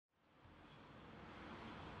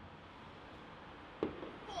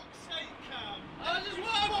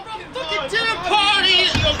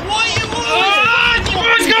Why are you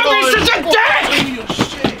always gonna be such a dick?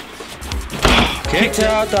 Kicked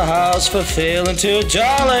out the house for feeling too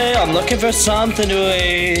jolly. I'm looking for something to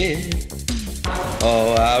eat.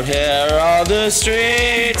 Oh, out here on the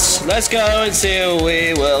streets, let's go and see who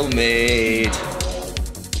we will meet.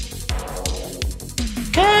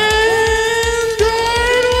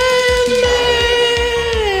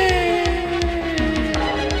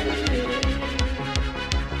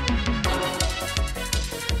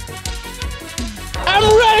 I'm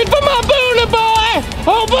ready for my booner boy.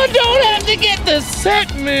 Hope I don't have to get the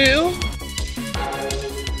set meal.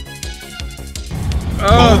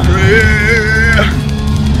 Oh,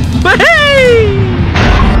 hey!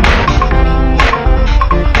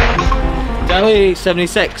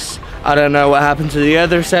 Delhi76. I don't know what happened to the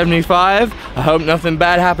other 75. I hope nothing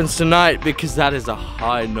bad happens tonight because that is a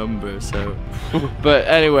high number. So, but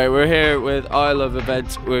anyway, we're here with ILuv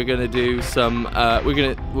Events. We're gonna do some. We're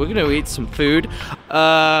gonna eat some food.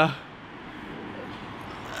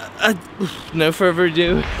 No further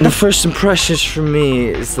ado. The first impressions for me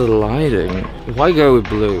is the lighting. Why go with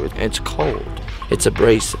blue? It's cold. It's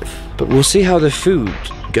abrasive. But we'll see how the food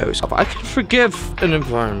goes. I can forgive an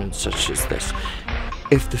environment such as this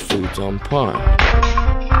if the food's on par.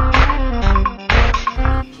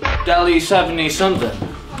 Delhi70 something.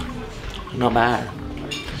 Not bad.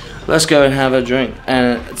 Let's go and have a drink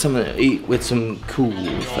and something to eat with some cool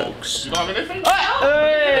folks. You don't have anything?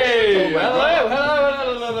 Hey! Hello!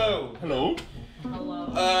 Hello.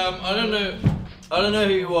 I don't know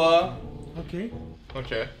who you are. Okay.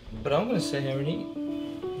 Okay. But I'm gonna sit here and eat.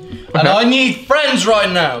 And I need friends right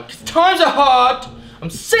now, because times are hard. I'm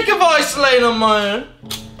sick of isolating on my own.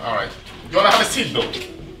 Alright. You wanna have a seat though?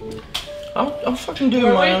 I'm fucking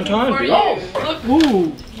doing my own time, dude.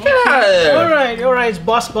 Ooh. Get out of there. Alright, it's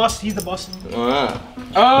boss. He's the boss.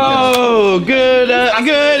 Oh, good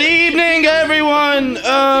evening, everyone.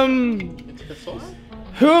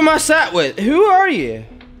 Who am I sat with? Who are you?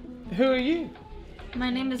 Who are you? My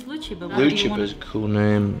name is Luciba. Luciba's a cool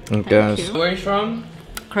name, I guess. Where are you from?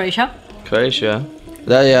 Croatia. Croatia.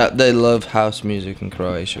 They love house music in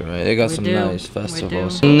Croatia, right? They got some nice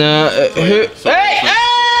festivals. No, who?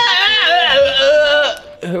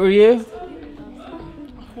 Who are you?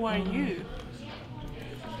 Who are you?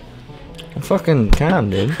 I'm fucking Cam,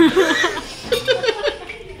 dude.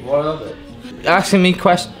 What of it? Asking me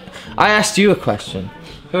question. I asked you a question.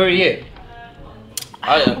 Who are you?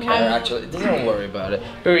 I don't care, actually. Don't worry about it.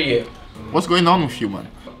 Who are you? What's going on with you, man?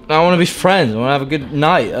 I want to be friends. I want to have a good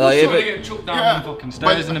night. Like, if it... Get chucked down fucking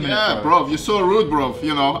stairs in a minute. Yeah, bro, you're so rude, bro.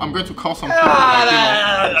 You know, I'm going to call some people.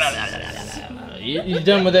 You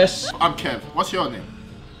done with this? I'm Kev. What's your name?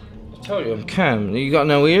 I told you I'm Cam. You got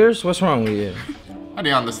no ears? What's wrong with you? I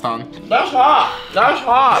didn't understand. That's hot. That's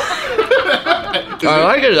hot. I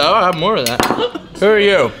like it though. I have more of that. Who are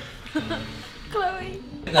you? Chloe.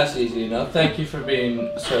 That's easy enough. Thank you for being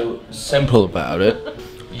so simple about it.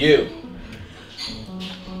 You.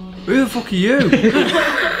 Who the fuck are you?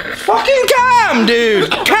 Fucking Cam,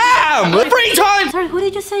 dude! Cam! 3 times! Sorry, who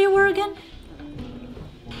did you say you were again?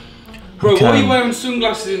 Bro, what are you wearing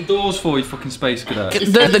sunglasses indoors for, you fucking space cadet?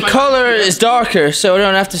 The colour is darker, so I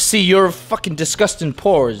don't have to see your fucking disgusting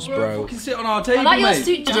pores, bro. Fucking sit on our table, I like your mate.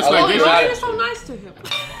 suit. Just like this. Why are you so nice to him?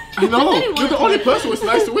 I know. You're the only person who's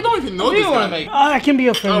nice to. We don't even know What do this you want to guy. make? I can be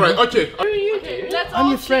your friend. Alright, okay. Who are you, dude? Let's I'm all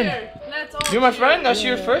your friend. cheer. Let's all You're my cheer. friend? That's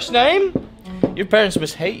your first name? Your parents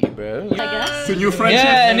must hate you, bro. I guess. So new friendship?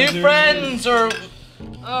 Yeah, new friends or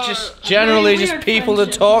just generally just people to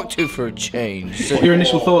talk to for a change. What are your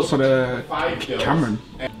initial thoughts on Cameron?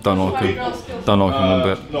 Don't like him. Don't like him one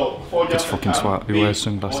bit. It's fucking swat. He wears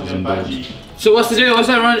sunglasses indoors. So what's the deal?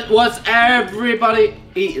 What's everybody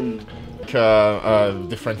eating?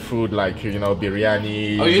 Different food like, you know,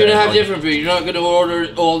 biryani. Oh, you're gonna have different food. You're not gonna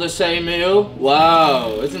order all the same meal?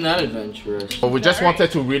 Wow, isn't that adventurous? But we just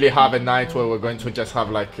wanted to really have a night where we're going to just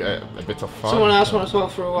have like a bit of fun. Someone else want to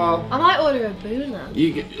talk for a while? I might order a booner.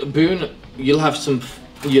 You get a boon. You'll have some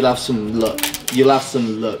luck. You'll have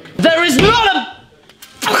some luck. There is not a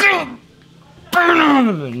fucking boon on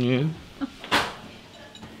the menu.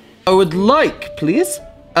 I would like, please,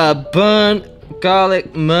 a burnt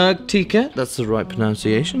garlic merg tikka. That's the right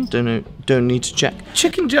pronunciation. Don't need to check.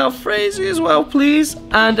 Chicken jalfrezi as well, please,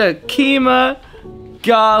 and a keema,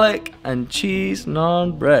 garlic, and cheese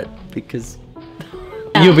naan bread because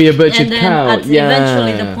you'll be a butchered cow.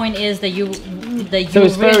 Eventually, the point is that you that you So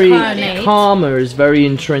it's very reincarnate. karma is very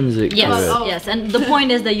intrinsic Yes, to it. yes, and the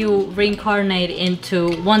point is that you reincarnate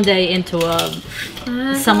into one day into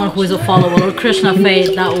someone who is a follower or Krishna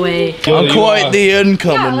fate that way. I'm quite the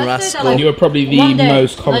uncommon rascal. You are probably the One day,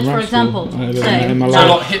 most common like, for rascal example, I've ever say- met in my So life.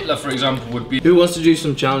 like Hitler, for example, would be. Who wants to do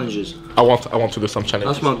some challenges? I want to do some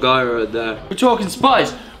challenges. That's my guy right there. We're talking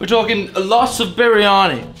spice. We're talking lots of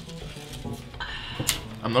biryani.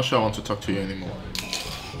 I'm not sure I want to talk to you anymore.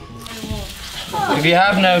 If you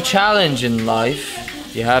have no challenge in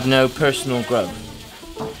life, you have no personal growth.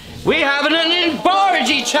 We have an onion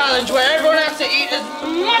bhaji challenge where everyone has to eat as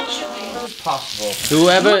much as possible.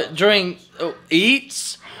 Whoever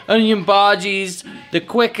eats onion bhajis the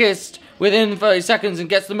quickest within 30 seconds and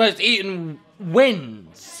gets the most eaten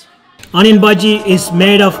wins. Onion bhaji is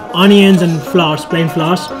made of onions and flowers, plain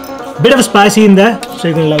flowers. Bit of spicy in there, so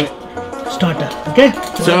you're gonna love it. Starter, okay?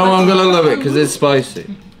 So I'm gonna love it because it's spicy.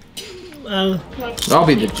 Well, I'll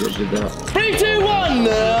be the judge of that. 3, 2, 1,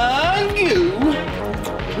 and you.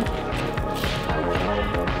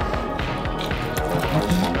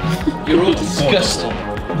 You're all disgusting.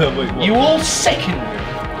 You all sicken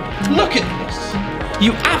me. Look at this.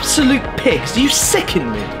 You absolute pigs. You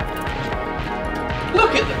sicken me.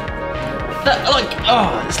 Look at them.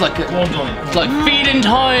 That, it's like feeding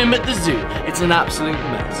time at the zoo. It's an absolute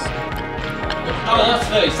mess. Oh, that's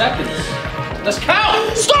 30 seconds. Let's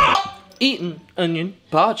count. Stop eating onion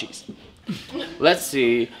bhajis. Let's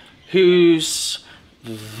see who's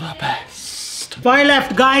the best. 5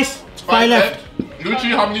 left, guys. 5 left.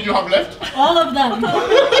 Lucci, how many do you have left? All of them.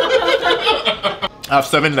 I have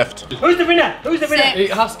 7 left. Who's the winner? Who's the winner?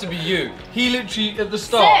 It has to be you. He literally, at the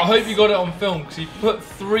start, I hope you got it on film, because he put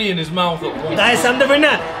 3 in his mouth at once. Guys, I'm the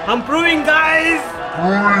winner. I'm proving, guys.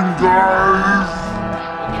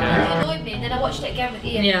 It annoyed me, and then I watched it again with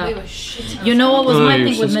Ian. Yeah. We were shitting. You know what was Oh, my you're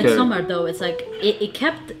thing so with scared. Midsummer though? It's like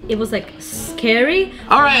it was like scary,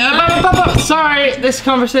 All right, sorry, this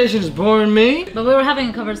conversation is boring me. but we were having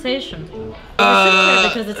a conversation.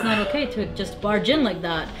 Because it's not okay to just barge in like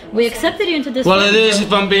that. We accepted you into this. Well, it family. is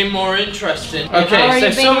if I'm being more interesting. How Okay, are so you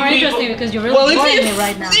being some more people. interesting because you're really Well, boring if me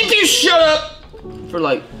right now. you shut up For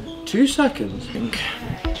like 2 seconds.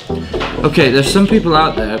 Okay, there's some people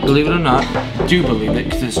out there, believe it or not, do believe it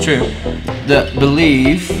because it's true, that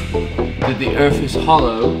believe that the Earth is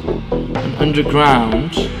hollow and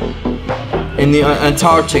underground. In the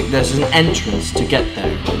Antarctic, there's an entrance to get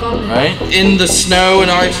there, right? in the snow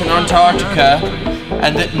and ice in Antarctica,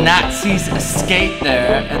 and that Nazis escaped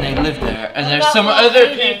there and they live there. And there's some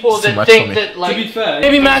other people that much think for me. that, like, To be fair,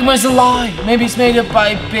 maybe magma's a lie. Maybe it's made up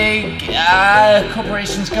by big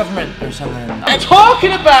corporations, government, or something. I'm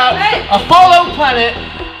talking about a hollow planet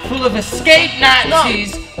full of escaped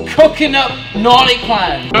Nazis cooking up naughty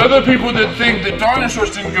plans. Other people that think that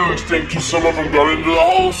dinosaurs didn't go extinct because some of them got into the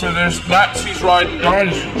hole, so there's Nazis riding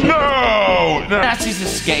dinosaurs. No! Nazis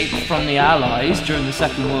escaped from the Allies during the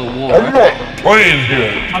Second World War. I'm not playing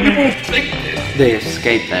here. People think They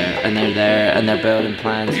escape there, and they're there, and they're building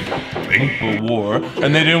plans. the war,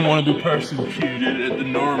 and they didn't want to be persecuted at the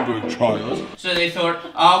Nuremberg trials. So they thought,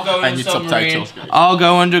 I'll go I in need the submarine, subtitles. I'll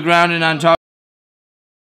go underground in Antarctica.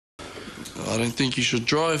 I don't think you should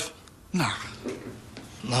drive. Nah.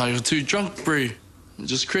 Nah, you're too drunk, Bree.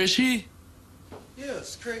 Just crazy.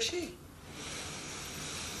 Yes, crazy.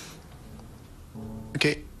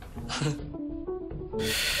 Okay.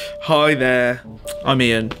 Hi there, I'm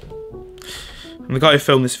Ian. I'm the guy who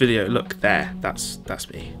filmed this video. Look there, that's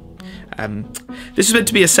me. This is meant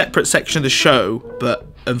to be a separate section of the show, but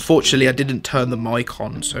unfortunately I didn't turn the mic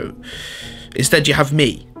on, so instead you have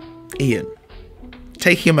me, Ian,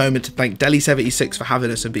 taking a moment to thank Delhi76 for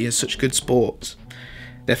having us and being such good sports.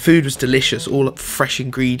 Their food was delicious, all fresh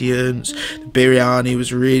ingredients. The biryani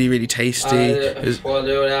was really, really tasty. Well,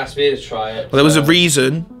 no one asked me to try it. Well, there was a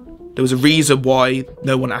reason. There was a reason why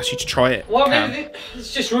no one asked you to try it. Well, maybe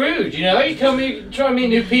it's just rude, you know? You try to meet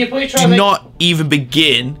new people, you try to Do make... not even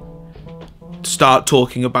begin to start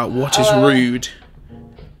talking about what is rude.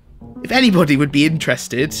 If anybody would be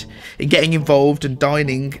interested in getting involved and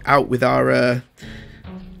dining out with our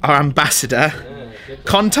ambassador,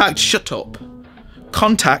 contact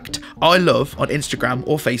ILuv on Instagram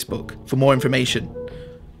or Facebook for more information.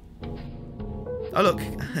 Oh look,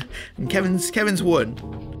 and Kevin's won.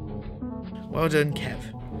 Well done, Kev.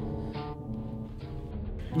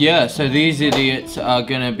 Yeah, so these idiots are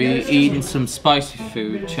gonna be eating some spicy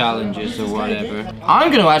food challenges or whatever.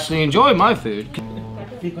 I'm gonna actually enjoy my food.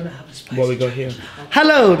 What we got here?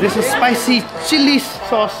 Hello, this is spicy chili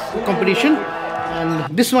sauce competition.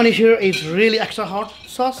 And this one here is really extra hot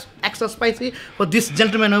sauce, extra spicy for this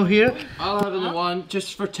gentleman over here. I'll have the one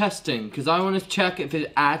just for testing, because I want to check if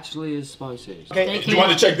it actually is spicy. Okay. Do you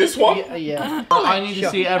want to check this one? Yeah. I need to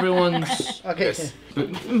see everyone's. Okay. Yes.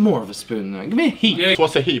 More of a spoon there. Give me a heap.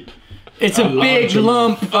 What's a heap? It's a big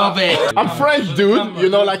lump of it. I'm French, dude. You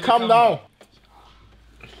know, like, calm down.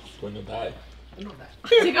 I'm gonna die.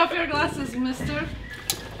 Take off your glasses, mister.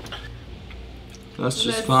 That's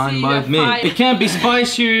just Let's fine see by your me. fire. It can't be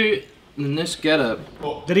spicier than this getup.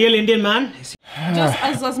 The real Indian man.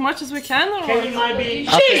 Just as much as we can, or Kevin might be.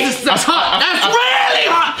 Jesus, that's hot! That's really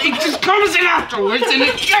hot! It just comes in afterwards and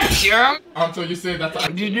it gets you! Until you say that.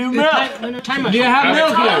 Do you do milk? Time Do you have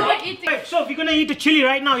milk here? Right, so we're gonna eat the chili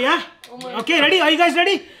right now, yeah? Okay, ready? Are you guys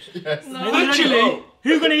ready? Yes. Ready? Chili.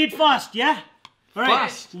 Who's gonna eat first, yeah? Alright.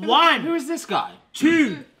 Fast. 1. Who is this guy?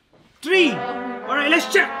 2, 3. Alright, let's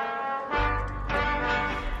check.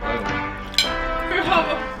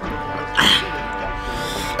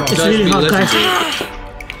 It's really hot, guys.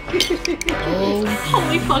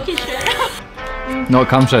 Holy fucking shit. No, it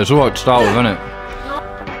comes to what to start with, isn't it?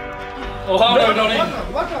 Oh, hold on, Donnie.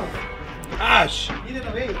 Ash!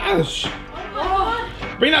 Ash!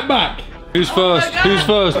 Bring that back! Who's first? Who's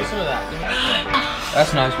first?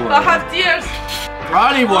 That's nice I water. have tears.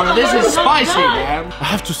 I need water. This is spicy, man. I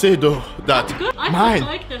have to say though that mine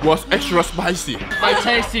was extra spicy. I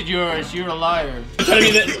tasted yours. You're a liar. You're telling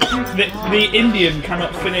me that the Indian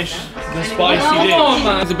cannot finish the spicy dish?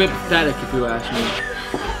 It's a bit pathetic if you ask me.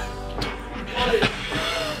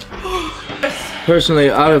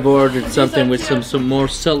 Personally, I have ordered something with some more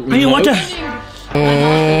salt. Hey, water.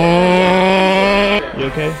 You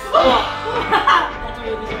okay?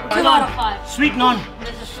 2 out of 5. Sweet naan.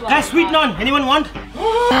 Guys, sweet naan. Anyone want?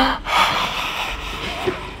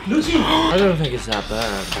 Lucy. I don't think it's that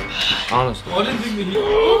bad, honestly. I didn't think the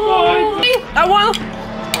heat. I want.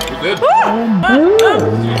 You did?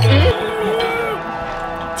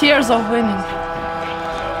 Tears of winning.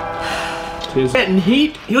 Getting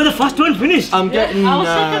heat. You're the first one finished. I'm getting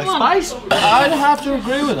spice. I'd have to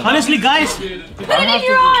agree with him. Honestly, guys. Put it in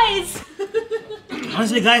your eyes.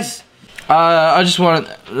 Honestly, guys. I just want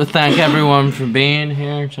to thank everyone for being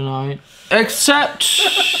here tonight. Except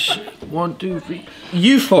 1, 2, 3.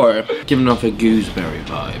 You four giving off a gooseberry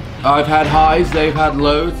vibe. I've had highs, they've had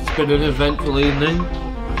lows. It's been an eventful evening.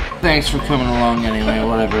 Thanks for coming along anyway,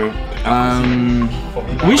 whatever.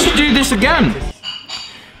 We should do this again.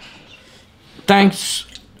 Thanks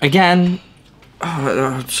again.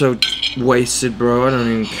 Oh, I'm so wasted, bro. I don't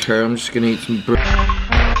even care. I'm just gonna eat some